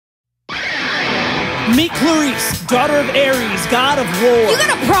Meet Clarice, daughter of Ares, god of war. You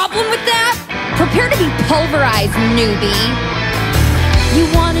got a problem with that? Prepare to be pulverized, newbie. You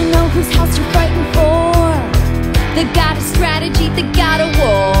wanna know whose house you're fighting for? The god of strategy, the god of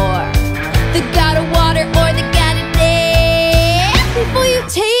war, the god of water, or the god of death. Before you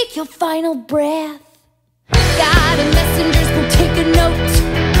take your final breath, god of messengers will take a note.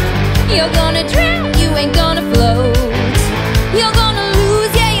 You're gonna drown, you ain't gonna float. You're gonna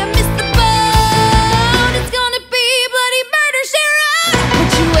lose, yeah, you missed the boat. It's gonna be bloody murder, Sharon. I'll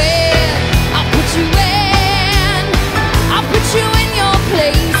put you in. I'll put you in your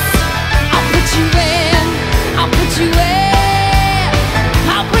place. I'll put you in. I'll put you in.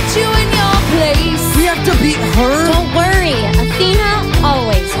 I'll put you in your place. We have to beat her? Don't worry, Athena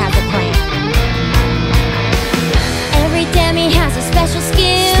always has a plan. Every demi has a special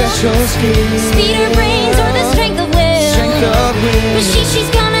skill. Speed or brains or the strength of will. But she's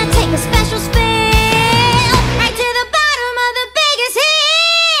gonna take a special spill right to the bottom of the biggest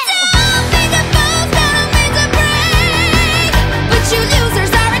hill. Don't make a fool's gonna make a break, but you losers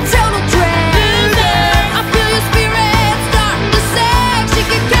are a total drag. I feel your spirit starting to sag. She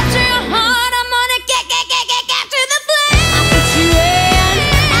can capture your heart. I'm gonna capture the flame. I'll put you in.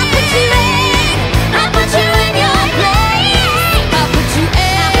 I'll put you in. I'll put you in your place. I'll put you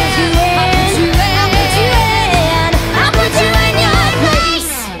in.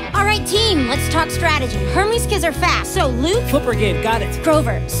 Let's talk strategy. Hermes kids are fast, so Luke... Foot Brigade, got it.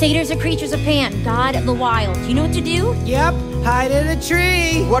 Grover, satyrs are creatures of Pan, god of the wild. You know what to do? Yep, hide in a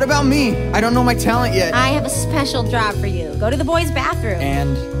tree. What about me? I don't know my talent yet. I have a special job for you. Go to the boys' bathroom.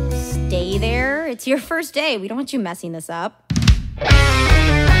 And? Stay there. It's your first day. We don't want you messing this up.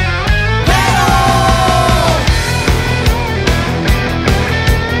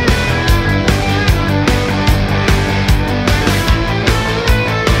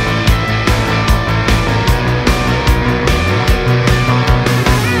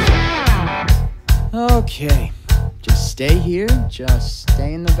 Okay, just stay here, just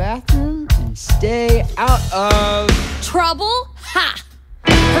stay in the bathroom, and stay out of... trouble? Ha!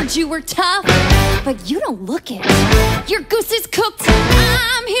 Heard you were tough, but you don't look it. Your goose is cooked,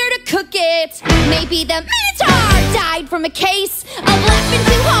 I'm here to cook it. Maybe the Minotaur died from a case of laughing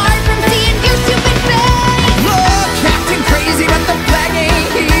too hard from seeing your stupid face. Look, acting crazy, but the